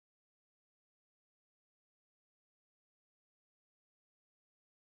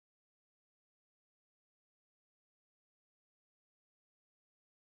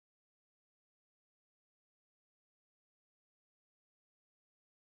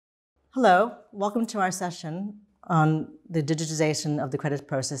Hello, welcome to our session on the digitization of the credit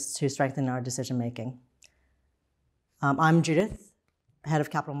process to strengthen our decision making. I'm Judith, head of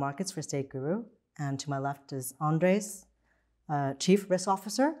capital markets for Estateguru, and to my left is Andres, chief risk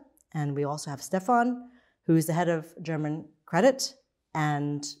officer, and we also have Stefan, who's the head of German credit,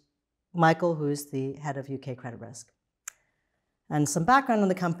 and Michael, who's the head of UK credit risk. And some background on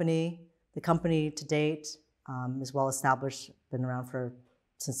the company. The company to date is well established, been around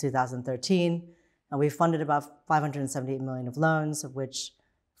since 2013, and we've funded about 578 million of loans, of which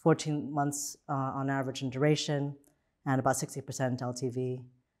 14 months on average in duration, and about 60% LTV.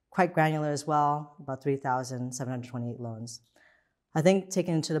 Quite granular as well, about 3,728 loans. I think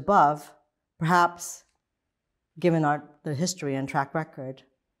taken into the above, perhaps given the history and track record,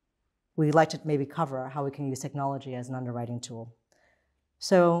 we'd like to maybe cover how we can use technology as an underwriting tool.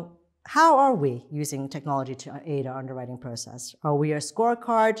 So, how are we using technology to aid our underwriting process? Are we a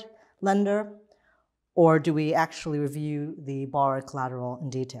scorecard lender, or do we actually review the borrower collateral in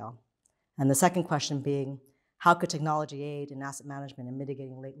detail? And the second question being, how could technology aid in asset management and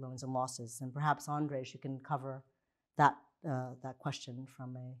mitigating late loans and losses? And perhaps, Andres, you can cover that question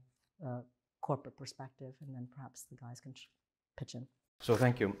from a corporate perspective, and then perhaps the guys can pitch in. So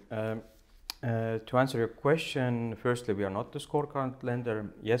thank you. To answer your question, firstly, we are not a scorecard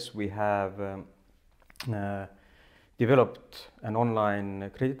lender. Yes, we have developed an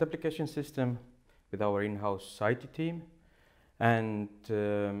online credit application system with our in-house IT team, and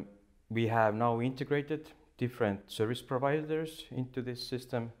we have now integrated different service providers into this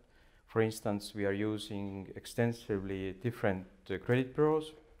system. For instance, we are using extensively different credit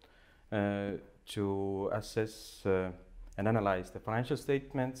bureaus to assess and analyze the financial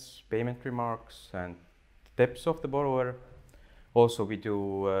statements, payment remarks, and debts of the borrower. Also, we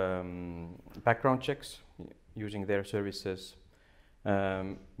do background checks using their services.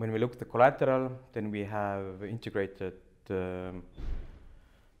 When we look at the collateral, then we have integrated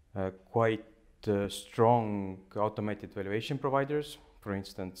quite strong automated valuation providers. For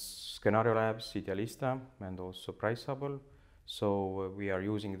instance, Scenario Labs, Idealista, and also Priceable. So we are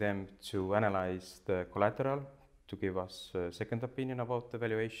using them to analyze the collateral, to give us a second opinion about the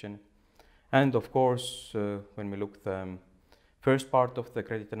valuation. And of course, when we look at the first part of the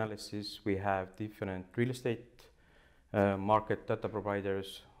credit analysis, we have different real estate market data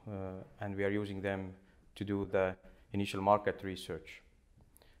providers, and we are using them to do the initial market research.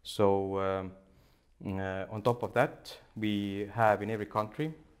 So on top of that, we have in every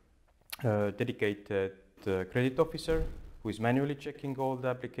country a dedicated credit officer who is manually checking all the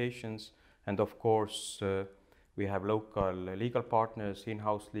applications, and of course we have local legal partners,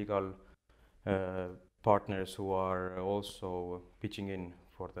 in-house legal partners who are also pitching in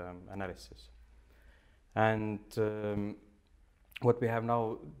for the analysis. And what we have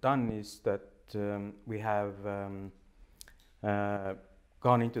now done is that we have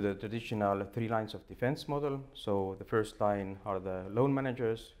gone into the traditional 3 lines of defense model. So the first line are the loan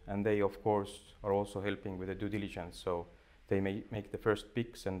managers, and they of course are also helping with the due diligence. So they may make the first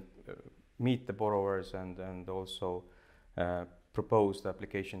picks and meet the borrowers and also propose the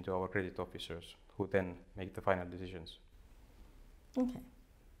application to our credit officers, who then make the final decisions. Okay.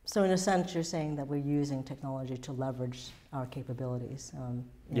 So in a sense, you're saying that we're using technology to leverage our capabilities in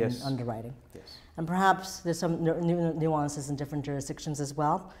Yes. underwriting. Yes. And perhaps there's some nuances in different jurisdictions as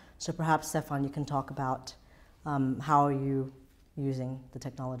well. So perhaps, Stefan, you can talk about how are you using the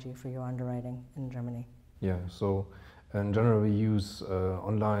technology for your underwriting in Germany? Yeah, so in general, we use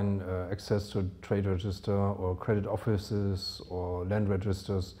online access to trade register or credit offices or land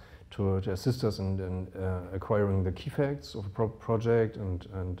registers to assist us in acquiring the key facts of a project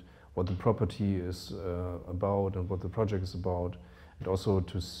and what the property is about and what the project is about, and also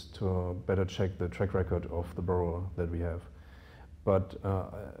to better check the track record of the borrower that we have. But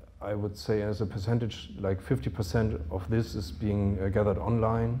I would say as a percentage, like 50% of this is being gathered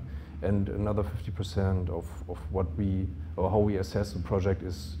online, and another 50% of what how we assess the project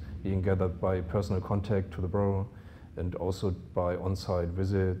is being gathered by personal contact to the borrower, and also by on-site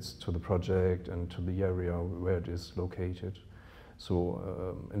visits to the project and to the area where it is located. So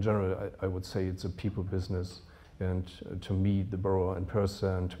in general, I would say it's a people business, and to meet the borrower in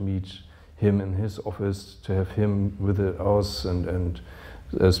person, to meet him in his office, to have him with us and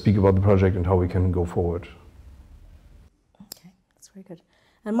speak about the project and how we can go forward. Okay, that's very good.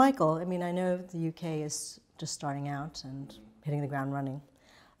 And Michael, I mean, I know the UK is just starting out and hitting the ground running.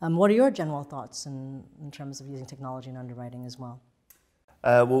 What are your general thoughts in terms of using technology in underwriting as well?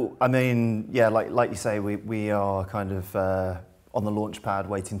 Well, I mean, yeah, like you say, we are kind of on the launch pad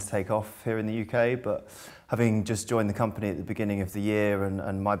waiting to take off here in the UK, but having just joined the company at the beginning of the year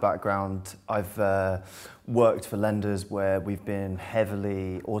and my background, I've worked for lenders where we've been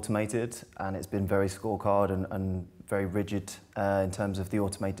heavily automated and it's been very scorecard and very rigid in terms of the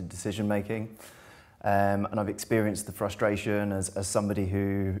automated decision making. And I've experienced the frustration as somebody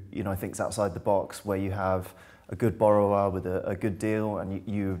who, you know, thinks outside the box, where you have a good borrower with a good deal and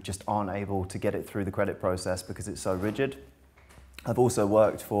you just aren't able to get it through the credit process because it's so rigid. I've also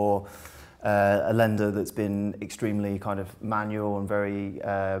worked for a lender that's been extremely kind of manual and very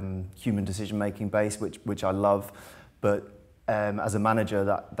human decision-making based, which I love, but as a manager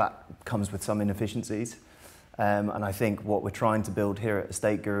that comes with some inefficiencies. And I think what we're trying to build here at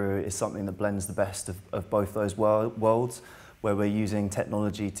Estateguru is something that blends the best of both those worlds, where we're using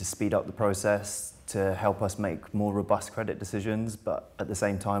technology to speed up the process, to help us make more robust credit decisions, but at the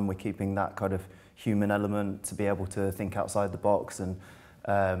same time we're keeping that kind of human element to be able to think outside the box and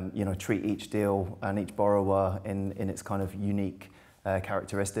you know, treat each deal and each borrower in its kind of unique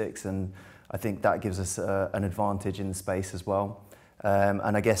characteristics, and I think that gives us an advantage in the space as well.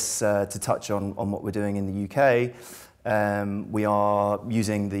 And I guess to touch on what we're doing in the UK, we are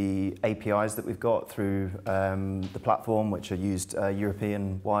using the APIs that we've got through the platform, which are used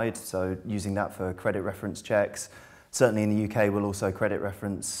European-wide, so using that for credit reference checks. Certainly in the UK, we'll also credit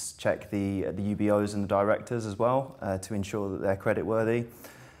reference check the UBOs and the directors as well to ensure that they're creditworthy.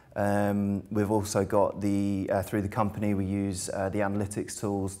 We've also got through the company, we use the analytics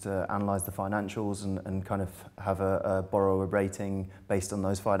tools to analyse the financials and kind of have a borrower rating based on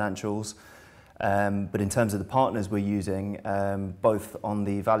those financials. But in terms of the partners we're using, both on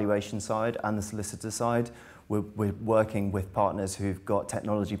the valuation side and the solicitor side, we're working with partners who've got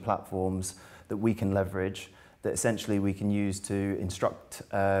technology platforms that we can leverage, that essentially we can use to instruct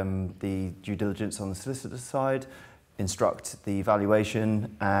the due diligence on the solicitor side, instruct the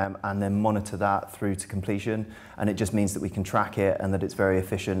valuation, and then monitor that through to completion. And it just means that we can track it and that it's very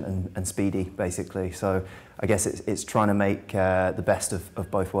efficient and speedy, basically. So I guess it's trying to make the best of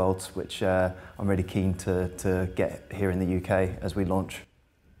both worlds, which I'm really keen to get here in the UK as we launch.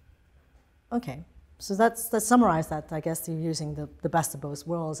 Okay, so let's summarize that. I guess you're using the best of both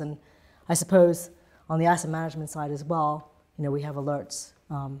worlds, and I suppose on the asset management side as well, you know, we have alerts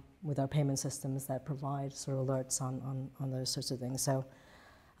with our payment systems that provide sort of alerts on those sorts of things. So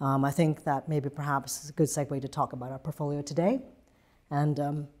I think that maybe perhaps is a good segue to talk about our portfolio today. And,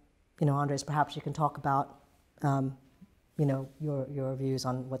 you know, Andres, perhaps you can talk about, you know, your views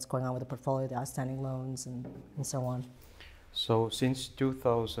on what's going on with the portfolio, the outstanding loans and so on. So since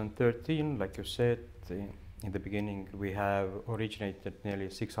 2013, like you said, in the beginning, we have originated nearly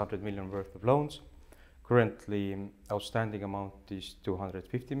 600 million worth of loans. Currently, outstanding amount is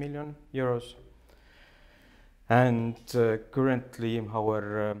 250 million euros. And currently,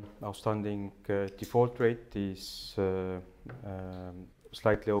 our outstanding default rate is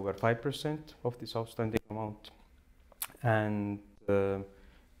slightly over 5% of this outstanding amount. And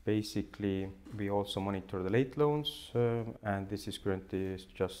basically, we also monitor the late loans, and this is currently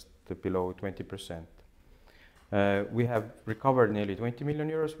just below 20%. We have recovered nearly 20 million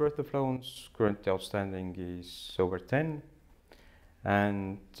euros worth of loans. Currently outstanding is over 10.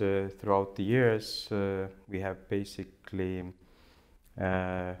 And throughout the years, we have basically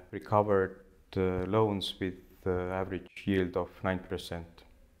recovered loans with average yield of 9%.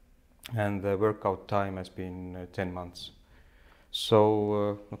 And the workout time has been 10 months.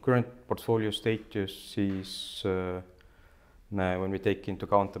 So the current portfolio status is, when we take into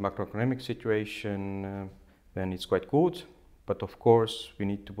account the macroeconomic situation, then it's quite good, but of course we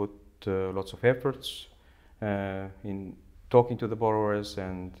need to put lots of efforts in talking to the borrowers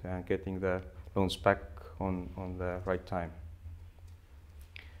and getting the loans back on the right time.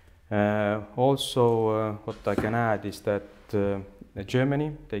 Also, what I can add is that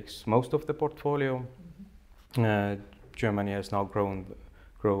Germany takes most of the portfolio. Germany has now grown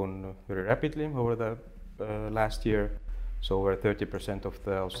very rapidly over the last year, so over 30% of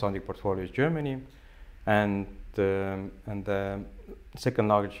the outstanding portfolio is Germany. And the second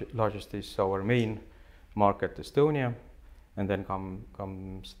largest is our main market, Estonia, and then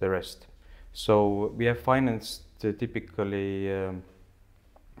comes the rest. So we have financed typically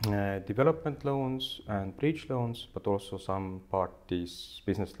development loans and bridge loans, but also some part is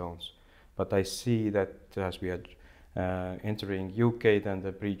business loans. But I see that as we are entering UK, then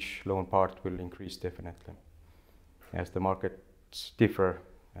the bridge loan part will increase definitely, as the markets differ.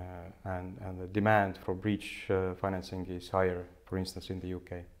 And the demand for bridge financing is higher, for instance, in the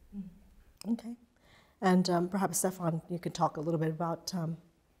UK. Okay. And perhaps, Stefan, you could talk a little bit about,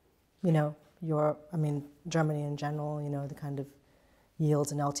 you know, Germany in general, you know, the kind of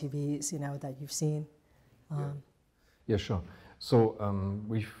yields and LTVs, that you've seen? Yeah, sure. So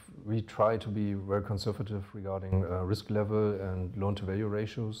we try to be very conservative regarding risk level and loan-to-value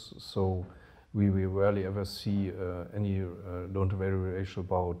ratios. So we rarely ever see any loan-to-value ratio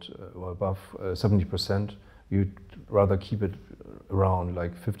about or above 70%. We'd rather keep it around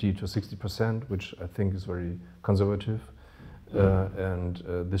like 50 to 60%, which I think is very conservative. And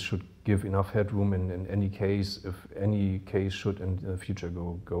this should give enough headroom in any case, if any case should in the future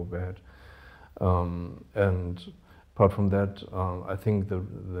go bad. And apart from that, I think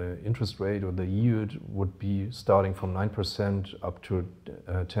the interest rate or the yield would be starting from 9% up to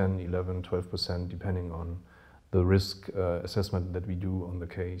 10, 11, 12%, depending on the risk assessment that we do on the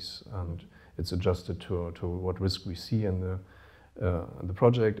case. And it's adjusted to what risk we see in the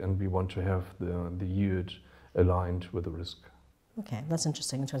project, and we want to have the yield aligned with the risk. Okay, that's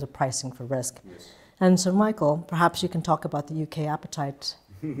interesting in terms of pricing for risk. Yes. And so, Michael, perhaps you can talk about the UK appetite,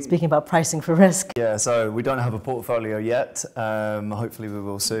 speaking about pricing for risk. Yeah, so we don't have a portfolio yet. Hopefully we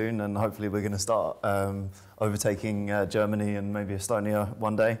will soon, and hopefully we're going to start overtaking Germany and maybe Estonia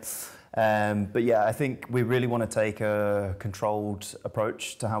one day. But yeah, I think we really want to take a controlled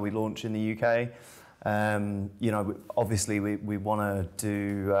approach to how we launch in the UK. Obviously we want to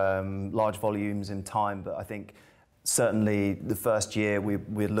do large volumes in time, but I think certainly the first year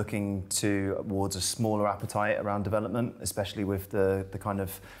we're looking towards a smaller appetite around development, especially with the kind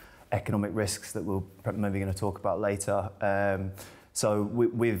of economic risks that we're maybe going to talk about later. So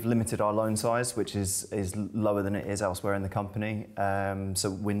we've limited our loan size, which is lower than it is elsewhere in the company. So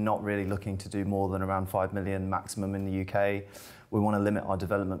we're not really looking to do more than around 5 million maximum in the UK. We want to limit our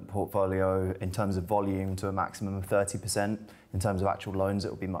development portfolio in terms of volume to a maximum of 30%. In terms of actual loans, it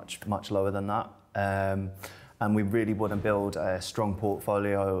will be much lower than that. And we really want to build a strong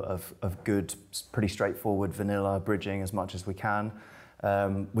portfolio of good, pretty straightforward vanilla bridging as much as we can.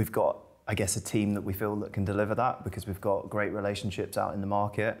 We've got, I guess, a team that we feel that can deliver that, because we've got great relationships out in the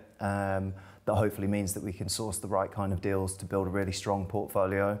market. That hopefully means that we can source the right kind of deals to build a really strong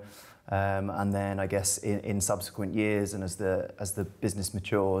portfolio. And then I guess in subsequent years, and as the business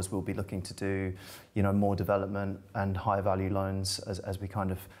matures, we'll be looking to do more development and higher value loans as we kind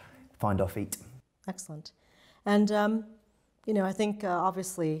of find our feet. Excellent. And I think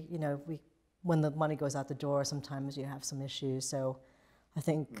obviously when the money goes out the door, sometimes you have some issues. So I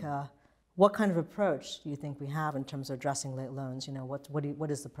think what kind of approach do you think we have in terms of addressing late loans?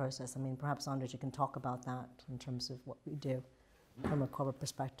 What is the process? I mean, perhaps Anders, you can talk about that in terms of what we do from a corporate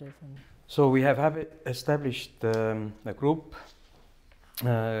perspective. So we have established a group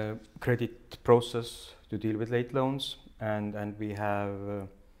credit process to deal with late loans, and we have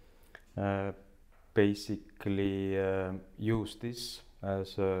basically used this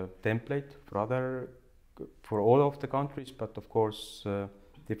as a template for all of the countries, but of course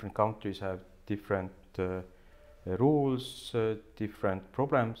different countries have different rules, different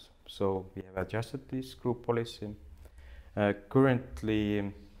problems, so we have adjusted this group policy.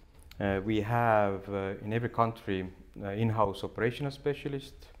 Currently we have in every country in-house operational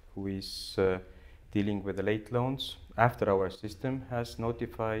specialist who is dealing with the late loans after our system has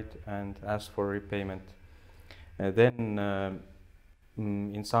notified and asked for repayment. Then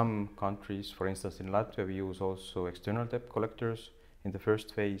in some countries, for instance in Latvia, we use also external debt collectors in the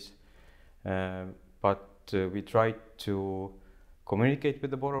first phase, but we try to communicate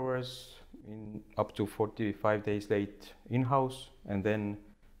with the borrowers in up to 45 days late in-house, and then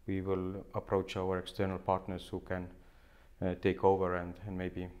we will approach our external partners who can take over and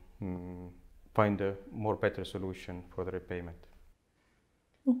maybe find a more better solution for the repayment.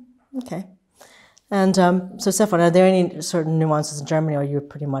 Okay. And so Stefan, are there any certain nuances in Germany, or are you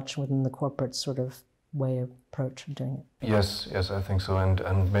pretty much within the corporate sort of way of approach of doing it? Yes, I think so.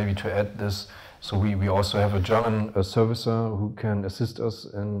 And maybe to add this, so we also have a German servicer who can assist us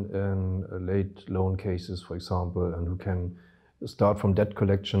in late loan cases, for example, and who can start from debt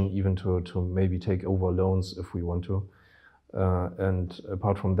collection even to maybe take over loans if we want to. And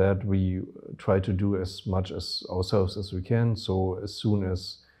apart from that, we try to do as much as ourselves as we can. So as soon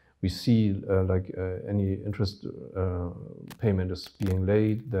as we see any interest payment is being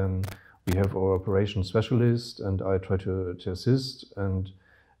late, then we have our operations specialist, and I try to assist, and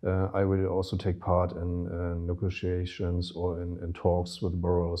I will also take part in negotiations or in talks with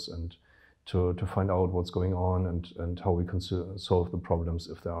borrowers and to find out what's going on and how we can solve the problems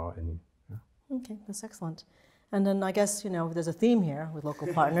if there are any. Yeah. Okay, that's excellent. And then I guess, there's a theme here with local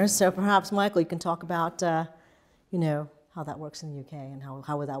partners. So perhaps, Michael, you can talk about, how that works in the UK and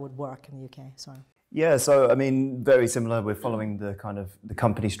how that would work in the UK. Sorry. Yeah, so I mean, very similar. We're following the kind of the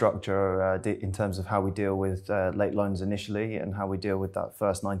company structure in terms of how we deal with late loans initially and how we deal with that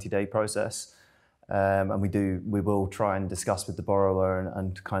first 90-day process. And we will try and discuss with the borrower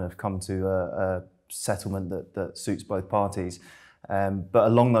and kind of come to a settlement that suits both parties. But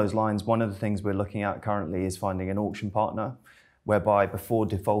along those lines, one of the things we're looking at currently is finding an auction partner, whereby before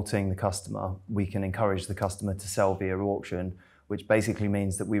defaulting the customer, we can encourage the customer to sell via auction, which basically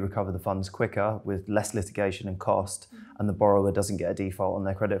means that we recover the funds quicker with less litigation and cost, and the borrower doesn't get a default on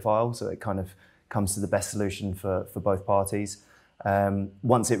their credit file, so it kind of comes to the best solution for both parties.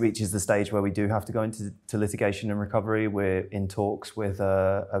 Once it reaches the stage where we do have to go into litigation and recovery, we're in talks with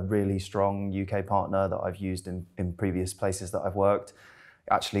a really strong UK partner that I've used in previous places that I've worked.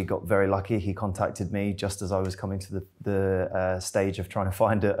 Actually got very lucky. He contacted me just as I was coming to the stage of trying to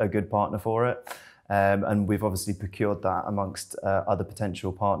find a good partner for it. And we've obviously procured that amongst other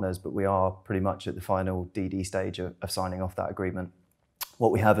potential partners, but we are pretty much at the final DD stage of signing off that agreement.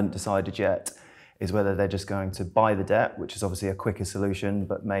 What we haven't decided yet is whether they're just going to buy the debt, which is obviously a quicker solution,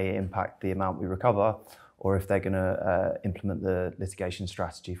 but may impact the amount we recover, or if they're going to implement the litigation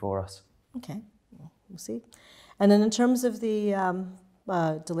strategy for us. Okay, we'll see. And then in terms of the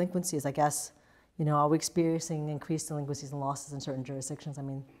delinquencies, I guess, are we experiencing increased delinquencies and losses in certain jurisdictions? I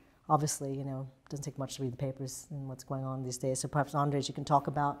mean, obviously, it doesn't take much to read the papers and what's going on these days. So perhaps, Andres, you can talk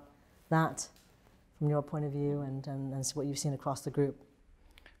about that from your point of view and see what you've seen across the group.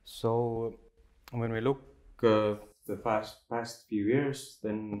 So when we look the past few years,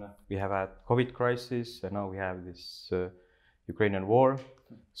 then we have had COVID crisis, and now we have this Ukrainian war.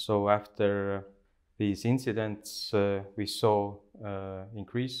 So after these incidents, we saw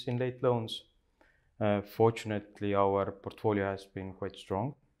increase in late loans. Fortunately, our portfolio has been quite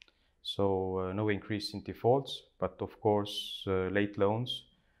strong. So no increase in defaults, but of course late loans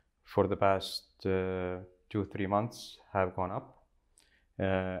for the past 2-3 months have gone up.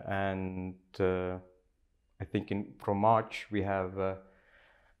 And I think from March we have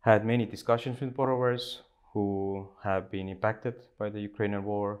had many discussions with borrowers who have been impacted by the Ukrainian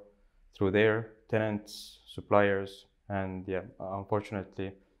war through their tenants, suppliers, and yeah,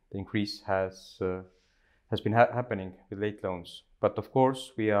 unfortunately the increase has been happening with late loans. But of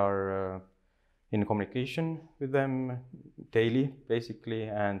course we are in communication with them daily, basically,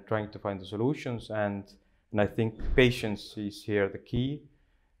 and trying to find the solutions. And I think patience is here the key.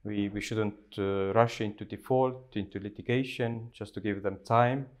 We shouldn't rush into default, into litigation, just to give them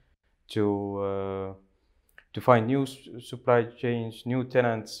time to find new supply chains, new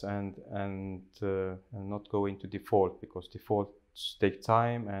tenants, and not go into default, because defaults take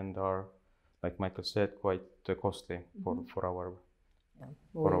time and are, like Michael said, quite costly for our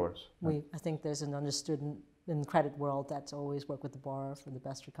borrowers. I think there's an understood in the credit world that's always work with the borrower for the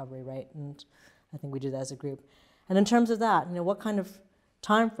best recovery rate, and I think we do that as a group. And in terms of that, what kind of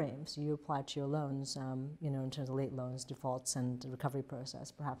timeframes do you apply to your loans, in terms of late loans, defaults, and the recovery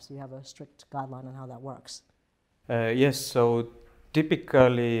process? Perhaps you have a strict guideline on how that works. Yes, so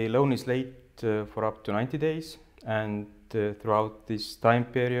typically loan is late for up to 90 days, and throughout this time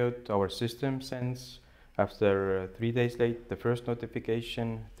period our system sends, after 3 days late, the first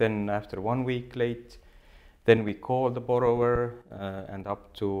notification, then after 1 week late, then we call the borrower, and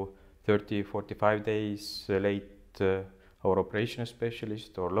up to 30-45 days late, our operations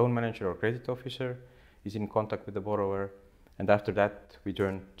specialist or loan manager or credit officer is in contact with the borrower, and after that we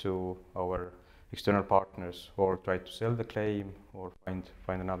turn to our external partners or try to sell the claim or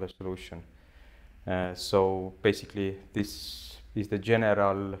find another solution. So basically this is the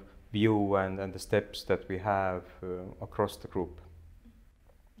general view and the steps that we have across the group.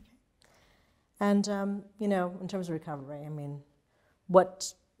 And in terms of recovery, I mean,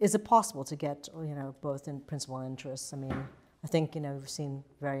 what is it possible to get, both in principal and interest? I mean, I think, we've seen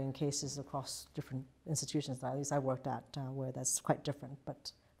varying cases across different institutions that at least I worked at where that's quite different.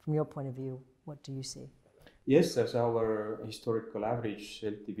 But from your point of view, what do you see? Yes, as our historical average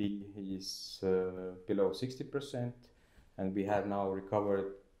LTV is below 60%, and we have now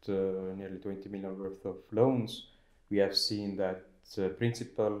recovered nearly 20 million worth of loans. We have seen that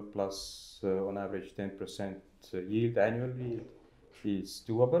principal plus on average 10% yield annually is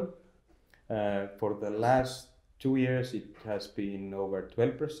doable. For the last 2 years it has been over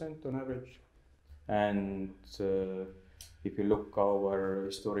 12% on average, and if you look our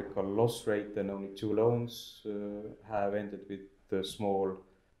historical loss rate, then only 2 loans have ended with small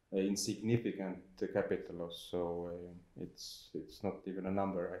insignificant capital loss, so it's not even a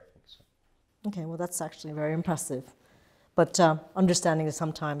number, I think so. Okay, well that's actually very impressive. But understanding that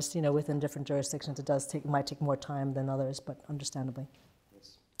sometimes, within different jurisdictions, it might take more time than others, but understandably.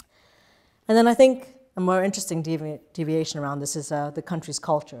 Yes. And then I think a more interesting deviation around this is the country's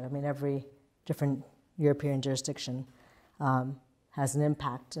culture. I mean, every different European jurisdiction has an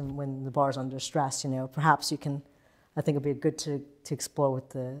impact, and when the borrower's under stress, perhaps you can, I think it'd be good to explore with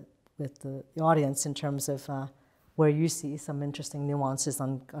the audience in terms of where you see some interesting nuances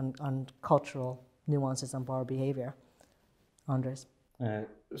on cultural nuances on borrower behavior. Andres?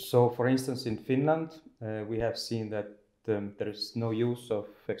 So, for instance, in Finland, we have seen that there is no use of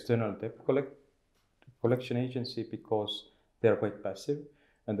external debt collection agency because they are quite passive,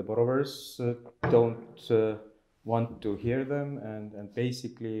 and the borrowers don't want to hear them, and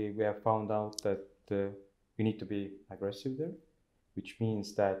basically we have found out that we need to be aggressive there, which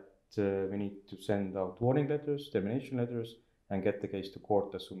means that we need to send out warning letters, termination letters, and get the case to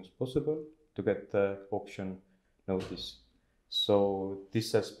court as soon as possible to get the auction notice. So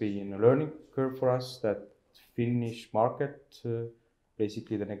this has been a learning curve for us, that Finnish market,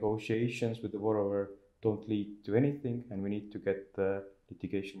 basically the negotiations with the borrower don't lead to anything, and we need to get the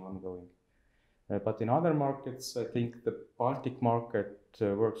litigation ongoing. But in other markets, I think the Baltic market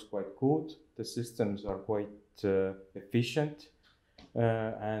works quite good. The systems are quite efficient,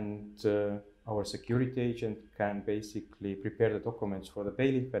 and our security agent can basically prepare the documents for the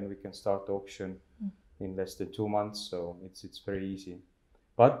bailiff, and we can start the auction in less than 2 months, so it's very easy.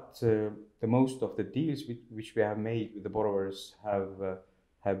 But the most of the deals which we have made with the borrowers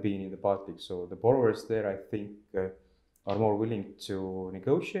have been in the Baltic. So the borrowers there, I think, are more willing to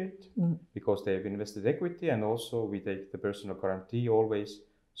negotiate because they have invested equity, and also we take the personal guarantee always,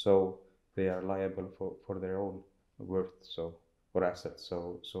 so they are liable for their own worth, or assets.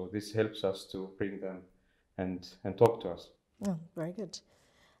 So this helps us to bring them and talk to us. Yeah, very good.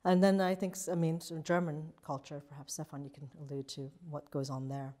 And then I think, sort of German culture, perhaps Stefan, you can allude to what goes on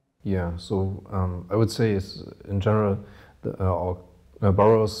there. Yeah, so I would say in general, our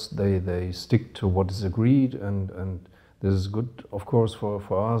borrowers, they stick to what is agreed, and this is good, of course,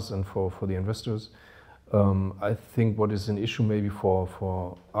 for us and for the investors. I think what is an issue maybe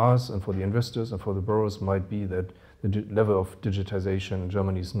for us and for the investors and for the borrowers might be that the level of digitization in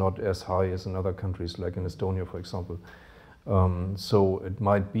Germany is not as high as in other countries, like in Estonia, for example. So it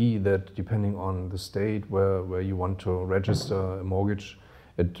might be that depending on the state where you want to register a mortgage,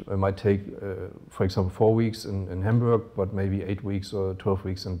 it might take, for example, 4 weeks in Hamburg, but maybe 8 weeks or 12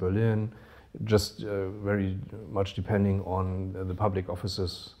 weeks in Berlin, just very much depending on the public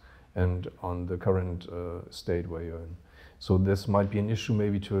offices and on the current state where you're in. So this might be an issue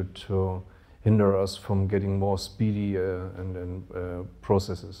maybe to hinder us from getting more speedy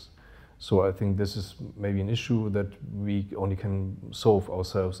processes. So I think this is maybe an issue that we only can solve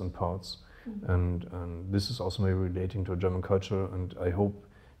ourselves in parts. And this is also maybe relating to German culture, and I hope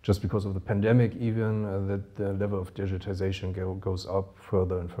just because of the pandemic even that the level of digitization goes up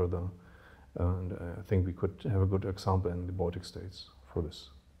further and further. And I think we could have a good example in the Baltic states for this.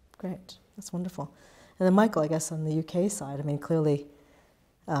 Great, that's wonderful. And then Michael, I guess on the UK side, clearly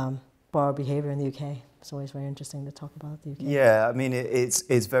borrower behavior in the UK, it's always very interesting to talk about the UK. Yeah,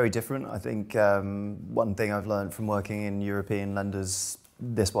 it's very different. I think one thing I've learned from working in European lenders,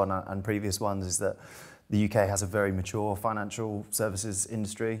 this one and previous ones, is that the UK has a very mature financial services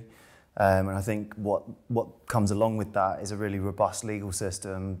industry. And I think what comes along with that is a really robust legal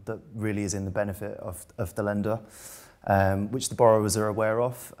system that really is in the benefit of the lender, which the borrowers are aware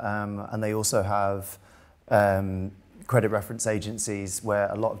of. And they also have credit reference agencies where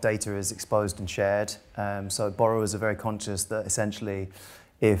a lot of data is exposed and shared. So borrowers are very conscious that essentially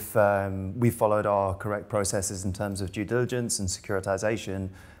if we followed our correct processes in terms of due diligence and securitization,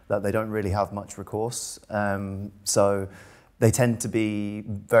 that they don't really have much recourse. So they tend to be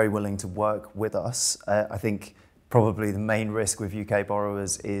very willing to work with us. I think probably the main risk with UK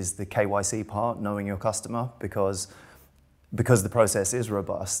borrowers is the KYC part, knowing your customer, because the process is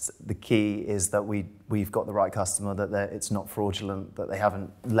robust. The key is that we've got the right customer, that it's not fraudulent, that they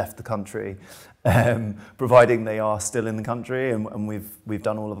haven't left the country, providing they are still in the country and we've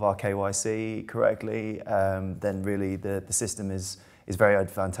done all of our KYC correctly, then really the system is very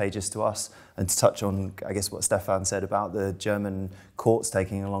advantageous to us. And to touch on, I guess, what Stefan said about the German courts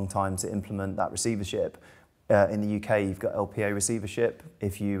taking a long time to implement that receivership, in the UK you've got LPA receivership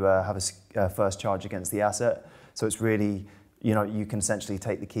if you have a first charge against the asset. So it's really, you can essentially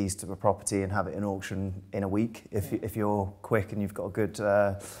take the keys to a property and have it in auction in a week if you're quick and you've got a good,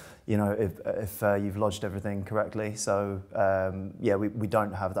 if you've lodged everything correctly. So yeah, we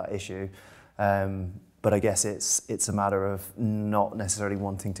don't have that issue. But I guess it's a matter of not necessarily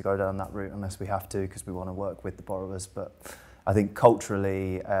wanting to go down that route unless we have to, because we want to work with the borrowers. But I think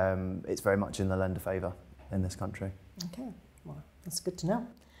culturally, it's very much in the lender favour in this country. Okay, well, that's good to know.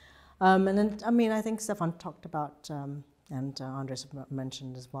 And then, I mean, I think Stefan talked about, and Andres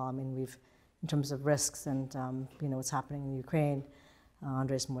mentioned as well, I mean, in terms of risks and, what's happening in Ukraine,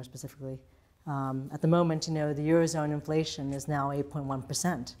 Andres more specifically. At the moment, the Eurozone inflation is now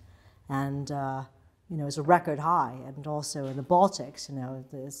 8.1%. And, it's a record high. And also in the Baltics,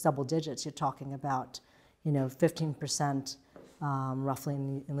 it's double digits. You're talking about, 15% roughly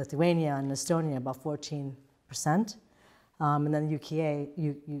in Lithuania, and Estonia about 14%. And then UK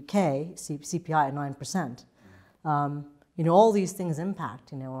CPI at 9%. All these things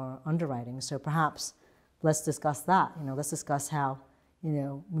impact, our underwriting. So perhaps let's discuss that. Let's discuss how,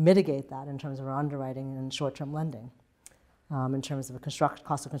 mitigate that in terms of our underwriting and short-term lending. In terms of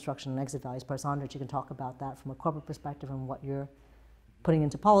cost of construction and exit values. Perhaps, Andres, you can talk about that from a corporate perspective and what you're putting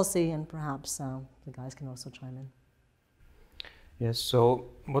into policy, and perhaps the guys can also chime in. Yes, so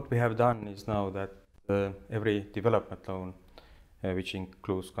what we have done is now that every development loan, which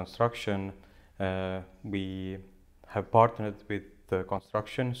includes construction, we have partnered with the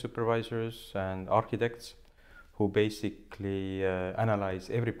construction supervisors and architects who basically analyze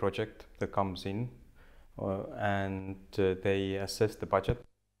every project that comes in, and they assess the budget,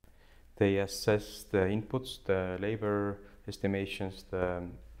 they assess the inputs, the labor estimations, the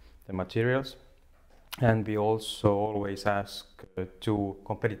materials, and we also always ask 2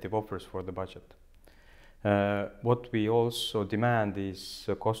 competitive offers for the budget. What we also demand is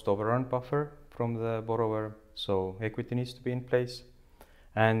a cost overrun buffer from the borrower, so equity needs to be in place.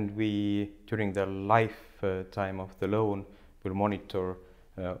 And we, during the lifetime of the loan, will monitor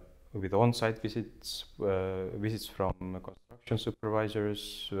with on-site visits, visits from construction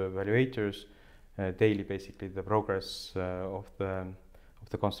supervisors, evaluators, daily basically the progress of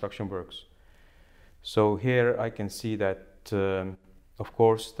the construction works. So here I can see that of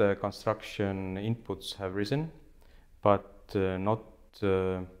course the construction inputs have risen, but not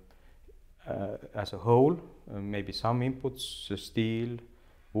as a whole. Maybe some inputs, steel,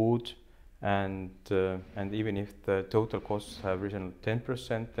 wood, and even if the total costs have risen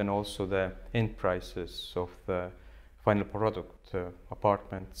 10%, then also the end prices of the final product,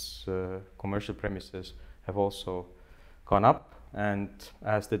 apartments, commercial premises, have also gone up. And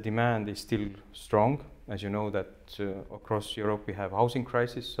as the demand is still strong, as you know that across Europe we have housing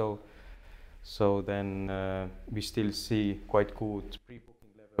crisis, so then we still see quite good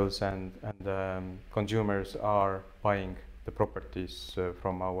pre-booking levels, and consumers are buying the properties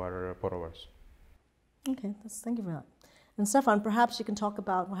from our borrowers. Okay, thank you for that. And Stefan, perhaps you can talk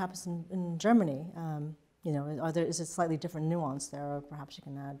about what happens in Germany. Is it slightly different nuance there, or perhaps you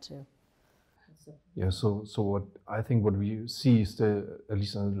can add to? Yeah, so what we see is that, at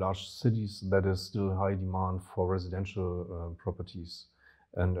least in the large cities, that is still high demand for residential properties,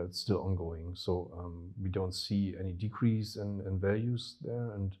 and it's still ongoing. So we don't see any decrease in values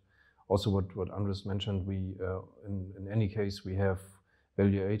there. And also what Andres mentioned, we in any case we have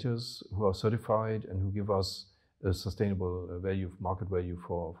valuators who are certified and who give us a sustainable value, market value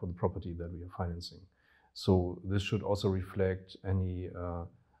for the property that we are financing. So this should also reflect any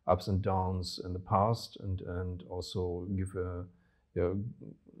ups and downs in the past, and also give a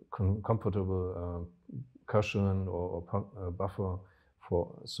comfortable cushion or buffer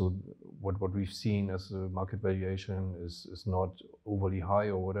for. So what we've seen as a market valuation is not overly high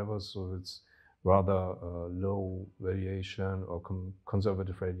or whatever. So it's rather low valuation or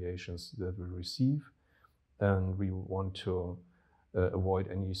conservative valuations that we receive, and we want to avoid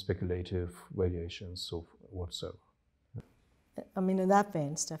any speculative valuations so whatsoever. I mean, in that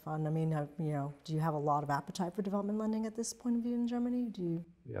vein, Stefan, I mean, do you have a lot of appetite for development lending at this point of view in Germany?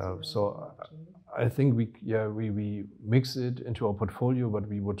 So I think we mix it into our portfolio, but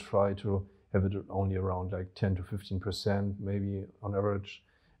we would try to have it only around like 10 to 15% maybe on average.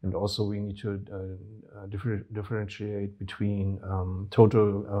 And also we need to differentiate between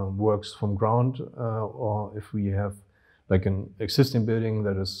total works from ground, or if we have like an existing building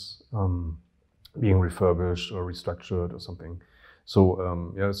that is being refurbished or restructured or something.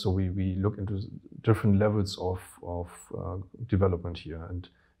 So so we look into different levels of development here, and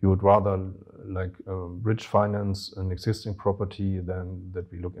we would rather like bridge finance an existing property than that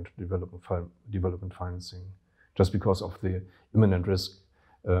we look into development financing, just because of the imminent risk.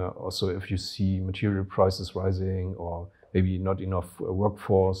 Also, if you see material prices rising, or maybe not enough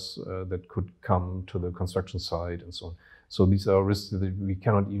workforce that could come to the construction site and so on. So these are risks that we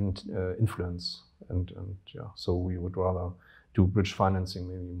cannot even influence, and so we would rather do bridge financing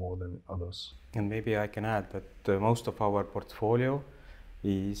maybe more than others. And maybe I can add that most of our portfolio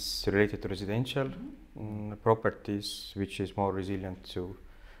is related to residential properties, which is more resilient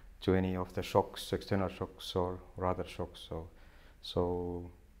to any of the shocks, external shocks or other shocks.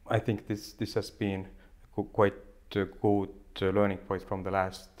 So I think this has been quite a good learning point from the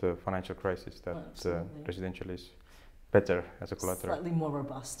last financial crisis, that residential is better as a collateral. Slightly more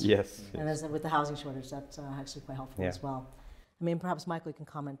robust. Yes. And as with the housing shortage, that's actually quite helpful as well. I mean, perhaps Michael, you can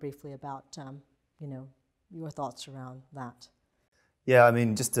comment briefly about, your thoughts around that. Yeah, I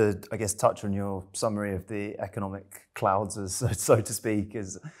mean, just to, I guess, touch on your summary of the economic clouds, so to speak,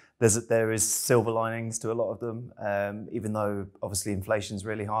 there is silver linings to a lot of them. Even though obviously inflation is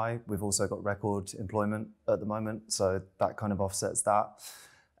really high, we've also got record employment at the moment, so that kind of offsets that.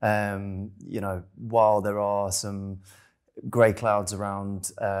 While there are some grey clouds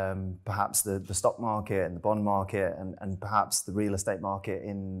around perhaps the stock market and the bond market and perhaps the real estate market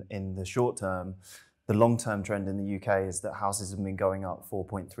in the short term, the long-term trend in the UK is that houses have been going up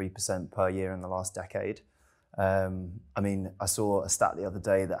 4.3% per year in the last decade. I saw a stat the other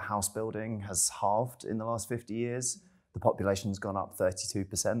day that house building has halved in the last 50 years. The population's gone up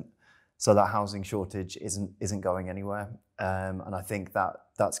 32%. So that housing shortage isn't going anywhere. And I think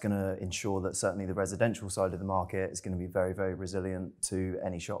that's going to ensure that certainly the residential side of the market is going to be very, very resilient to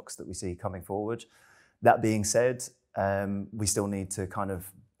any shocks that we see coming forward. That being said, we still need to kind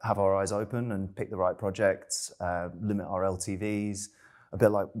of have our eyes open and pick the right projects, limit our LTVs, a bit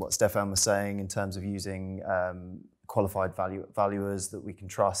like what Stefan was saying in terms of using qualified valuers that we can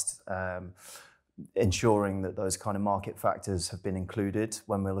trust, ensuring that those kind of market factors have been included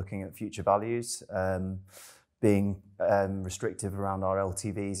when we're looking at future values, being restrictive around our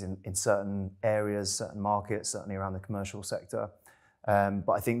LTVs in certain areas, certain markets, certainly around the commercial sector.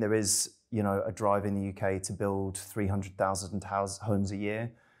 But I think there is, a drive in the UK to build 300,000 homes a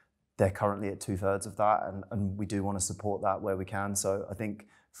year. They're currently at 2/3 of that, and we do want to support that where we can. So I think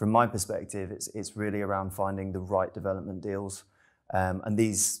from my perspective, it's really around finding the right development deals. And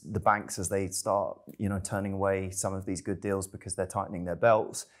the banks, as they start, turning away some of these good deals because they're tightening their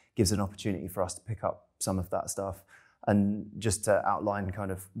belts, gives an opportunity for us to pick up some of that stuff. And just to outline kind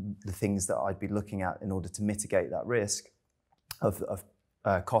of the things that I'd be looking at in order to mitigate that risk of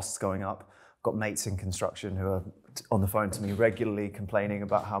costs going up. I've got mates in construction who are on the phone to me regularly complaining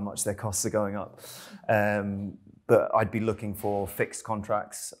about how much their costs are going up. But I'd be looking for fixed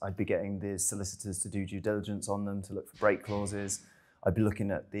contracts. I'd be getting the solicitors to do due diligence on them, to look for break clauses. I'd be looking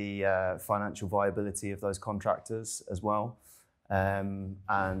at the financial viability of those contractors as well.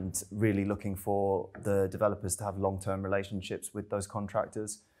 And really looking for the developers to have long-term relationships with those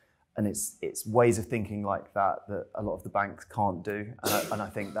contractors. And it's ways of thinking like that a lot of the banks can't do. And I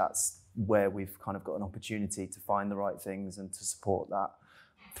think that's where we've kind of got an opportunity to find the right things and to support that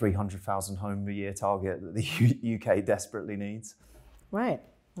 300,000 home a year target that the UK desperately needs. Right.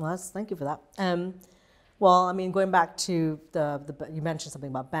 Well, thank you for that. Going back to you mentioned something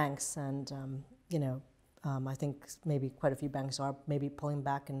about banks, and I think maybe quite a few banks are maybe pulling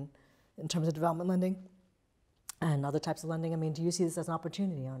back in terms of development lending and other types of lending. I mean, do you see this as an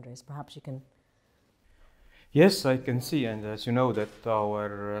opportunity, Andres? Perhaps you can. Yes, I can see, and as you know, that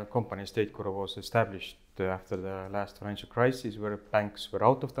our company Estateguru was established after the last financial crisis, where banks were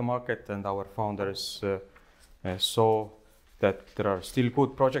out of the market, and our founders saw that there are still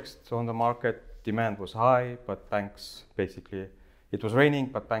good projects on the market. Demand was high, but banks basically, it was raining,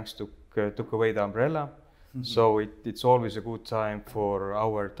 but banks took away the umbrella. Mm-hmm. So it's always a good time for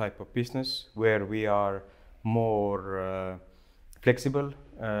our type of business, where we are more flexible.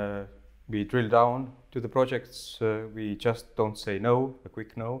 We drill down to the projects. We just don't say no, a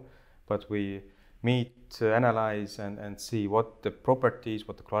quick no, but we meet, analyze, and see what the properties,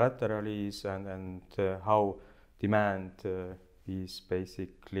 what the collateral is, and how demand is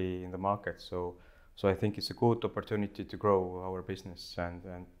basically in the market. So I think it's a good opportunity to grow our business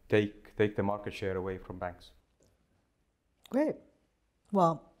and take the market share away from banks. Great.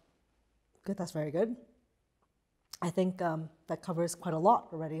 Well, good. That's very good. I think that covers quite a lot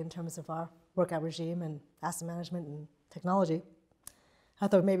already in terms of our workout regime and asset management and technology. I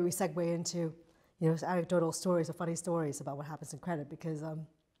thought maybe we segue into anecdotal stories or funny stories about what happens in credit, because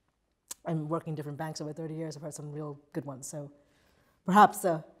I'm working in different banks over 30 years. I've heard some real good ones. So perhaps,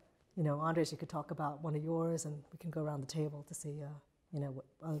 Andres, you could talk about one of yours, and we can go around the table to see, what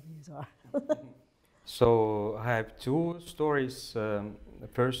other views are. So I have two stories. The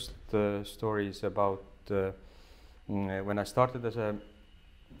first story is about when I started as a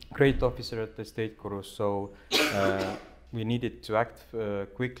credit officer at the Estateguru. So we needed to act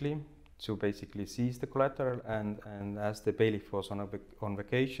quickly to basically seize the collateral, and as the bailiff was on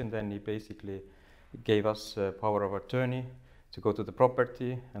vacation, then he basically gave us power of attorney to go to the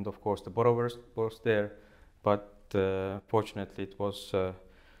property, and of course the borrower was there, but fortunately it was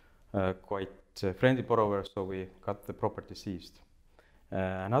quite a friendly borrower, so we got the property seized.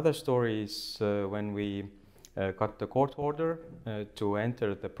 Another story is when we got the court order to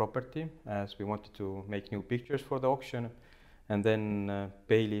enter the property, as we wanted to make new pictures for the auction, and then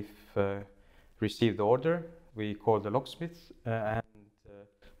bailiff received the order. We called the locksmith, and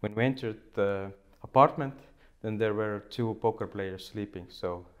when we entered the apartment, then there were 2 poker players sleeping.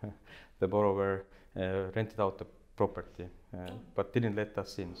 So the borrower rented out the property, but didn't let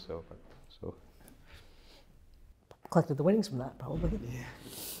us in. So collected the winnings from that, probably.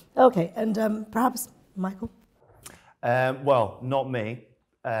 Yeah. Okay, and perhaps Michael? Well, not me,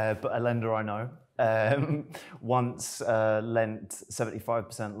 but a lender I know. Once lent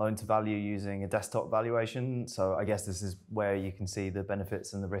 75% loan to value using a desktop valuation. So I guess this is where you can see the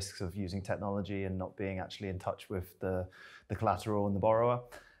benefits and the risks of using technology and not being actually in touch with the collateral and the borrower.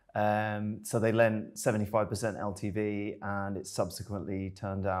 So they lent 75% LTV, and it subsequently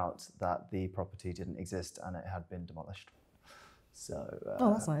turned out that the property didn't exist and it had been demolished. So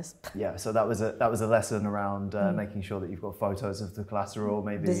oh, that's nice. Yeah, so that was a lesson around making sure that you've got photos of the collateral.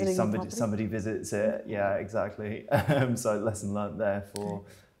 Maybe somebody visits it. Yeah, exactly. So lesson learned there for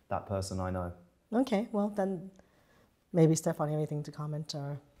that person I know. Okay, well then, maybe Stefan, anything to comment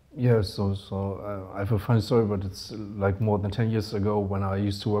or? Yeah, so I have a funny story, but it's like more than 10 years ago when I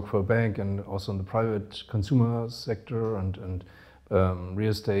used to work for a bank and also in the private consumer sector and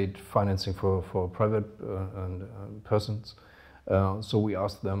real estate financing for private persons. So we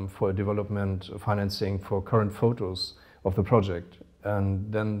asked them for a development financing for current photos of the project.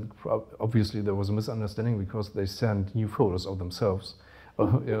 And then obviously there was a misunderstanding because they sent new photos of themselves,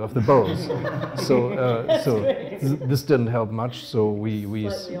 of the borrowers. So this didn't help much. So we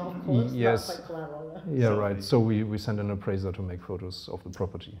yes, yeah, right. So we sent an appraiser to make photos of the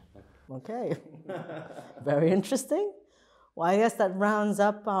property. Okay, very interesting. Well, I guess that rounds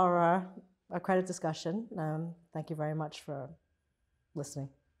up our credit discussion. Thank you very much for listening.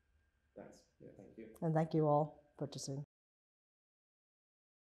 Thanks. Yeah, thank you. And thank you all for participating.